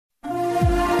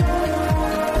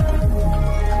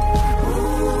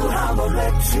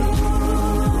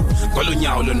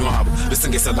Kolunyawo lonwabo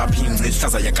besingesa lapha ingci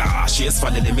ihlaza yakashi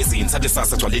esivalele emizini sathi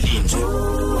sasa gcwale linje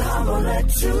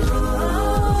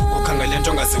ukhangele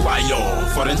into ongaziwayo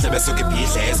for endlebe esuke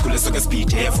ibhidle esikhule esuke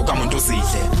esibhidef ukamuntu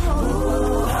uzidle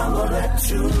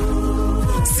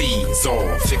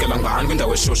Sizo fikela ngani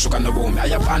kwindawo eshushu kanobomi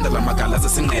ayabanda lamagala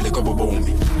zesinqele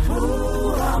kobobomi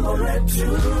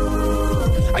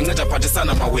Anceda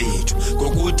phathisana mawethu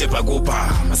ngokude bhakupha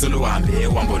maseluhambe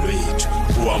uhambo lwethu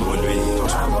uhambo lwethu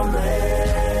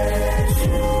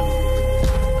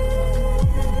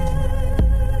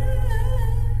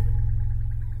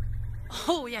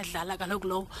uyadlala kaloku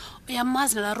lowo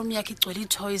uyamazi la room yakhe igcwele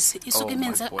toys isuke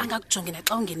imenze angakujongi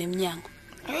naxa ungena eminyango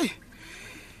Hey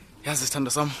yazi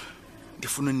sithando sami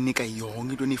ndifuna uninika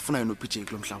yonke into enifunayo no PJ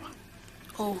kulomhlaba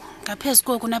ngaphezulu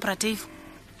koku na Bradave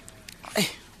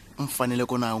umfanele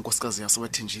konayo unkosikazi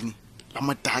yasewethenjini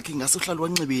lamadaki ngasuhlala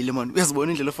wancibile man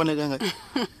uyazibona indlela efanele kangaka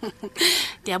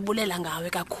Ndiyabulela ngawe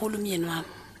kakhulu myeni wami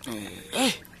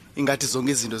ingathi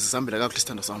zonke izinto zisambela kakuhle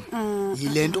sithando sami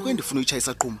yilento kwendifuna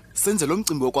uyichayisa qhuma senze lo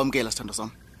mcimbi wokwamkela sithando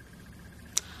sami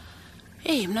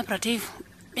mna Bradave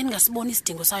bengasiboni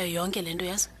isidingo sayo yonke lento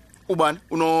yazi ubani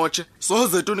unotshe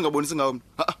soze ntoni ngabonisi ngawo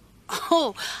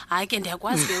hayi ke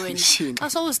ndiyakwazi ke wena xa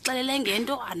sowuzixelele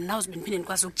ngento andinawuzibe ndiphinde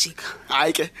ndikwazi ukujika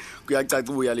hayi ke kuyacaca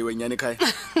ubuyaliwe nyane ekhaya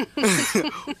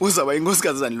uzaba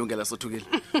inkosikazi zanilungela sothukile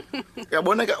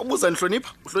uyabona ke ubuza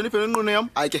nihlonipha uhloniphe nenqono yami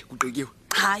hayi ke kuqikiwe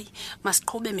hayi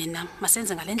masiqhube mina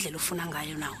masenze ngalendlela ufuna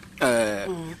ngayo nawe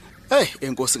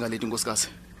enkosi ngalethi inkosikazi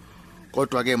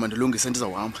kodwa ke mandilungise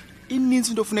ndizawuhamba ininzi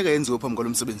into ofuneka yenziwe phambi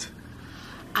kwalomsebenzi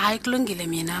hayi kulungile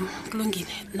mina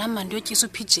kulungile nama ndiyotyisa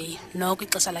uPJ noko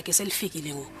ixesha lakhe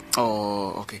selifikile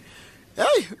ngoku okay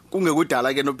hey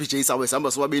kungekudala ke no PJ sawe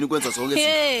sihamba sobabini kwenza zonke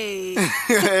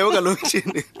izinto kaloku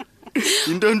thini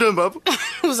into ntombapha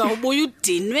uzawubuya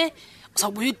udinwe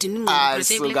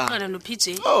ingqondo no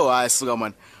PJ hayi suka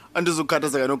man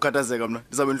andizukhathazeka nokukhathazeka mina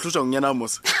ndizabe ndihlushwa ngunyana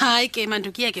Mos hayi ke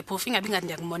mandukiyeke phofu ingabi ngathi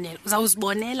ndiyakumonela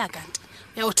uzawuzibonela kanti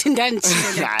uyawuthi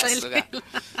ndandithile xelela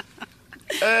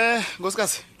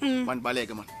nkosikazi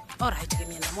mandibaleke man alright ke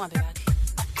mina muhambe kahle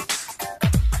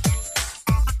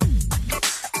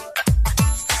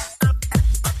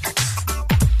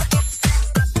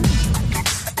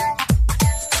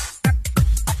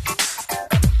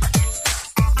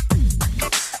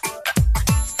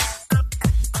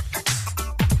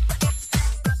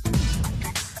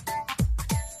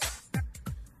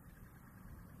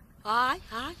Hayi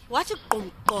wathi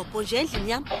qomqobo nje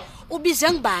endlini yami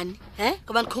ubize ngibani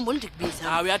ngoba ngikhumbula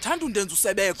ndikubiza uyathanda undenza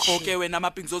usebekho ke wena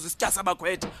amapinzozi isitya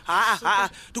sabakhwetha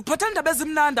ndikuphatha indaba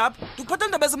ezimnandi apha ndikuphatha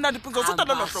indaba ezimnandi ipinzozi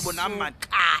utata lo hlobo nam mani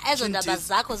ezo ndaba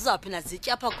zakho zizawuphinda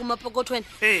zitya apha kumapokothweni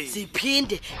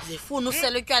ziphinde zifuna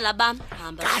usela utywala bam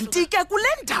hamba kanti ke kule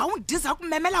ndawo ndiza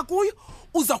kumemela kuyo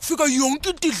uza kufika yonke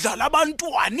into idlala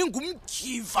abantwana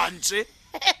ingumgiva nje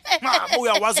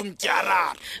uyawazi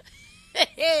umdyarara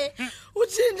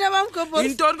uthini bamkhombo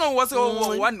intoni ngowase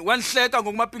wanhleka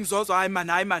ngokumapingizozo hayi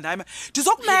man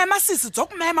ndizokumema sisi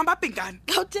ndizokumema amapingane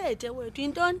khawuthethe wethu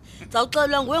intoni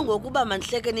zawuxelwa nguwe ngokuba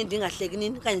mandihleke nini ndingahleki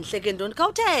nini kanye ndihleke ntoni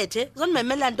khawuthethe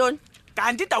uzondimemela ntoni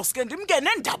kanti ndawusuke ndimngene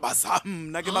ndaba zam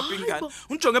mna ke mapingane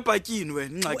unjonge ebhatyini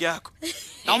wena ingxaki yakho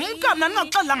nawumka mna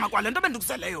ndingaxelanga kwale nto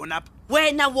bendikuzele yona apha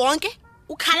wena wonke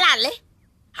ukhalale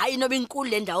hayi noba inkulu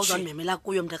le ndawo uzondimemela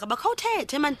kuyo mnta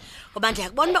kabakhawuthethe mani ngoba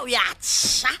ndiyakubona uba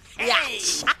uyatsha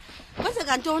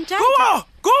kwenzeka ntoni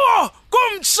kuwo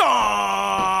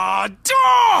kumtshato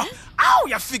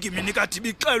uyafika imini kade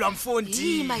ibixelwa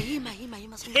mfondini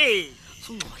yima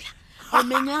sungcola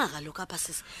awumenywanga kaloku apha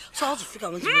sisi so awuzufika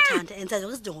wenza ubuthanda enza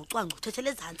zonke izinto ngokucwangca uthethele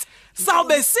ezantsi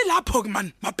sawube silapho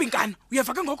man mapinkana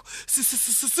uyeva ke ngoku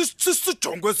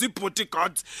sijongwe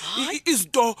zii-bodyguards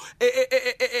izinto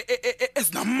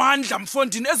ezinamandla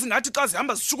mfondini ezingathi xa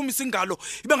zihamba zishukumisa ingalo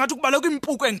ibe ngathi kubaleka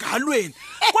impuku engalweni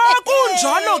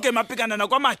kwakunjalo ke mapinkana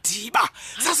nakwamadiba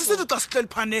sasisithi xa sihleli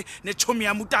phane netshomi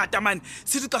yam utata mani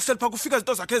sithi xa sihleli phaa kufika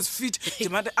izinto zakhe ezifithi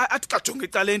athi xa jonge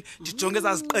ecaleni ndijonge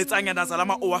ezaziqetsanyana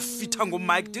zalama owafitha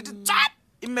ngomike ndithi tsap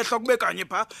imehlo kube kanye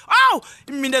phaa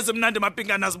imini ezimnandi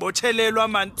mapinkana zibotshelelwa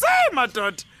mani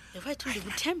madoda Yefethu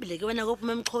ndikuthembile ke wena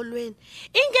kophuma emxholweni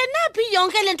ingenaphi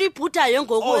yonke lento ibhudayo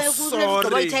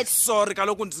ngoku sorry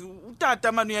kaloku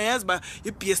utata mani uyayazi ba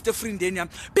i-best friendeni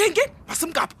yami Pinki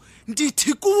masimgapho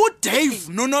ndithi kuDave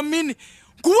nonomini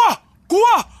kuwa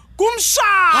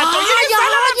kumshado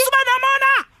yizala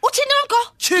namona uthini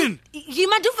wonko chin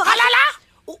yima ndivakala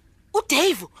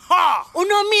uDave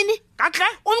unomini kahle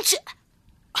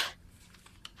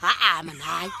man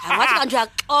hayi angathi kanti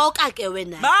uyaxoka ke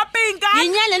wena Mapingane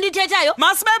yinyani lento ithethayo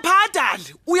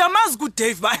Masibephathali uyamazi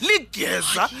kuDave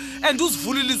baligeza and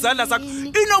uzivulile izandla zakho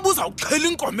inobuza uxhela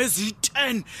inkomo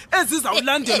ezi10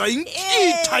 ezizawulandelwa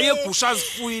inkitha yegusha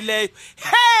azifuyileyo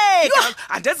hey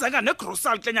andezanga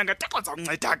negrocery kenyanga taxaza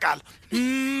uncedakala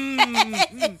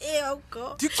oh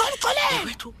god Dixole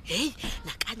wethu hey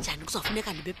nakanjani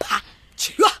kuzofuneka ndibe pha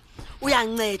yho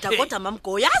uyanceda kodwa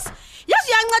mamgoyazi yes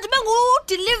uyanceda bengu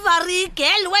delivery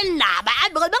girl wenaba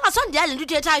bengasondiyala lento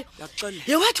ithethayo Yaxolela.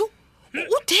 yewethu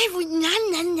uDave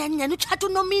nyani uchatha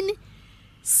uNomini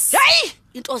hey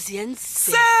into ziyenze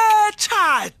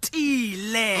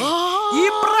Sechatile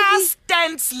yibrass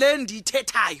dance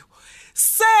lendithethayo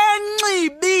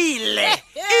senxibile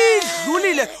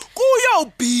idlulile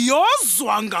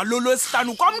kuyobhiyozwa ngalo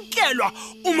lwesihlanu kwamkelwa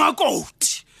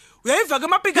umakoti uyayiva ke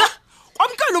Mapinga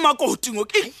kwamkelwa umakoti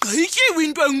ngoku igqityiwe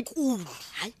into enkulu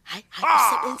hayi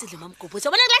usebenzile mamgobhozi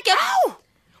yabona lake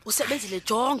usebenzile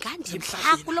jonga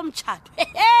ndipha kulo mtshato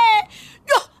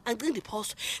yo angicingi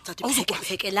ndiphoso zathi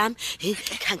pheke lami hey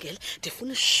khangela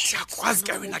ndifuna yakwazi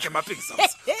ke wena ke Mapinga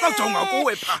kajonga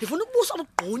kuwe pha ndifuna ubuso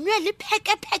obugqunywe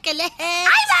lipheke le he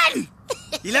ayibani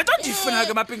yilento ndifuna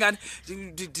ke Mapingane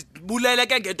bulele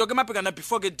ke ngento ke Mapingane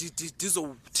before ke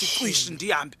ndizothi qish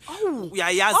ndihambe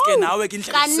uyayazi ke nawe ke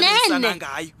indlela esebenzisana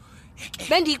ngayo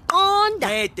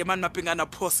bendiqonda ede man Mapingane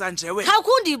phosa nje wena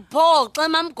khakundiphoxe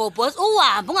mamgobhozi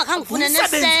uhambe ungakhange ufune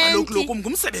nesenti lokhu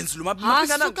ngumsebenzi lo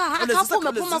Mapingane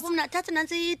phuma thatha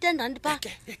nansi itendandi pha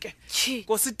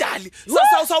Kosidali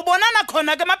sawubonana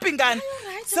khona ke Mapingane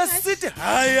sesithi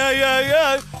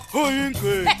hayi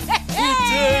hoyingwe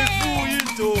uThefu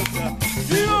yindoda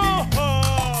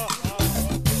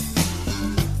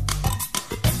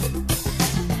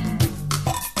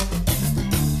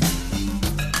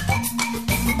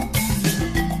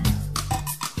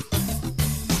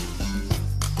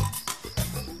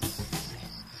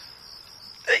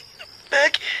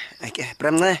Okay,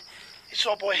 Bramnce.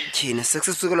 Isho boy. Thina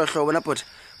sekusukela hlobo na bhuti.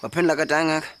 Waphendula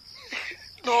kadanga ka.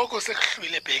 Noko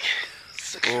sekuhlwile bheki.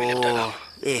 Sekuhlwile mntana.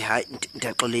 Hayi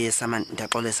ndiyaxolisa man,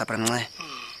 ndiyaxolisa Bramnce.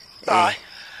 Hayi.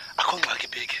 Akho ngxaki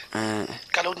bheki.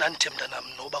 Kaloku nanithe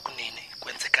mntanami noba kunini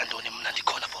kwenzeka ntoni mina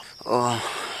ndikhona for.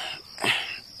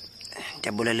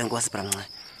 Ndiyabulela inkosi Bramnce.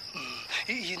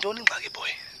 Yintoni ingxaki boy?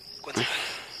 Kwenzeka.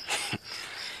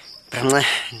 Bramnce,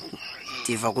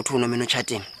 ndiva ukuthi uNomini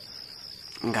utshatile.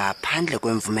 Ngaphandle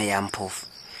kwemvume yami phofu.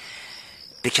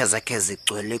 Pictures zakhe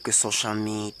zigcwele ku social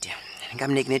media.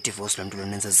 Ngamniki ne divorce lo muntu lo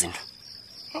nenza izinto.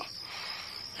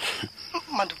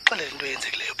 Manje uxolele into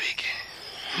eyenzekileyo bheki.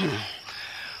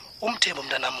 Umthembu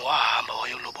mntanami wahamba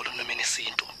wayolobola uNomini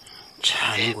isinto.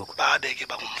 Njani ngoku? Babeke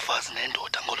bangumfazi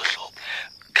nendoda ngolo hlobo.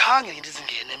 Khange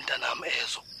ngizingene mntanami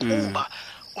ezo kuba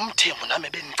umthembu nami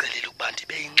benicelile ukuba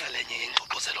ndibe inxalenye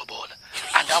yengxoxo zelobola.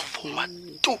 Andavuma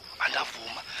tu,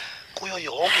 andavuma. Kuyo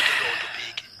yonke ke lonto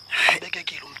bheki.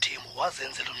 Abekekile umthembu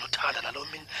wazenzela unothanda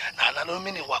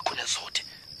nalomini wakho nezothi.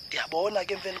 Ndiyabona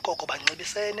ke emveni koko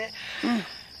bancibisene.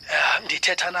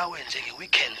 Ndithetha nawe nje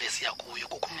ngeweekend lesiya kuyo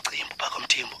kokumcimbi phaka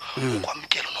umthembu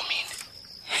ukwamkela uNomini.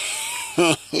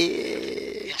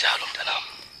 Injalo mntanami.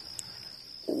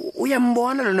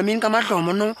 Uyambona lo Nomini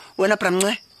kaMadlomo no wena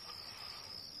Bramnce?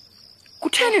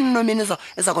 Kutheni uNomini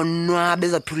ezakonwaba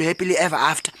ezaphila happily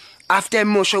ever after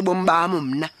emosho ubomi bami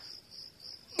mina?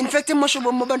 In fact emosho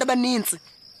ubomi babantu abaninzi.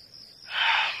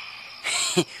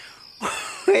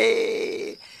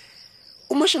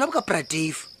 Umosho nabuka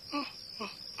Bradave.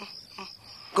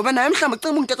 Ngoba naye mhlamba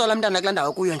ucinga ungithetha la mntana kula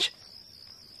ndawo kuyo nje.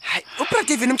 Hayi,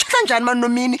 uBradave nimthatha kanjani manje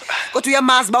uNomini? Kodwa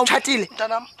uyamazi ba utshatile.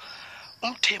 Mntanami,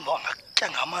 umthembu angakutya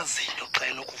ngamazinyo xa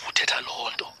enokuvuthetha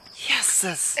lonto. Yes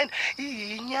sis. And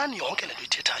inyani yonke lento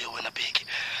ithethayo wena bheki.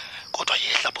 Kodwa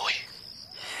yehla boy.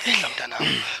 Yehla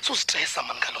mntanami. Sustressa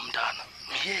man ngalo mntana.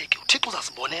 Miyeke uThixo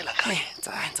uzasibonela ngaye.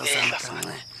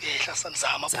 Zama. Yehla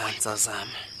sanzama boy.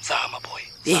 Zama boy.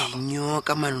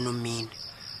 Nyoka man uNomini.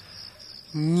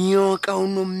 Nyoka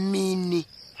uNomini.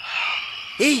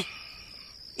 Hey.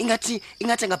 Ingathi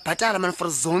ngabhatala man for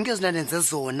zonke izinto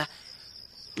zona.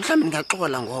 Mhlawumbe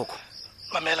ngiyaxola ngoko.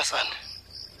 Mamela sana.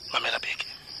 Mamela bheki.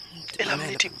 Elami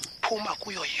lithi phuma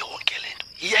kuyo yonke lento.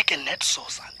 Yeke net so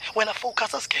sana. Wena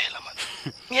focus asigela man.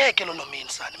 Ngiyeke lo Nomini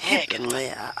sana. Ngiyeke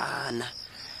nxe ana.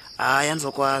 Hayi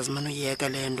anzokwazi man uyeka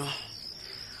lento.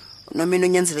 Nomini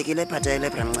unyenzelekile ephathele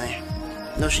Bramnce.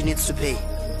 No, she needs to pay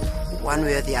one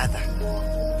way or the other.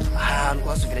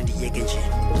 Ngikwazi vele ndiyeke nje.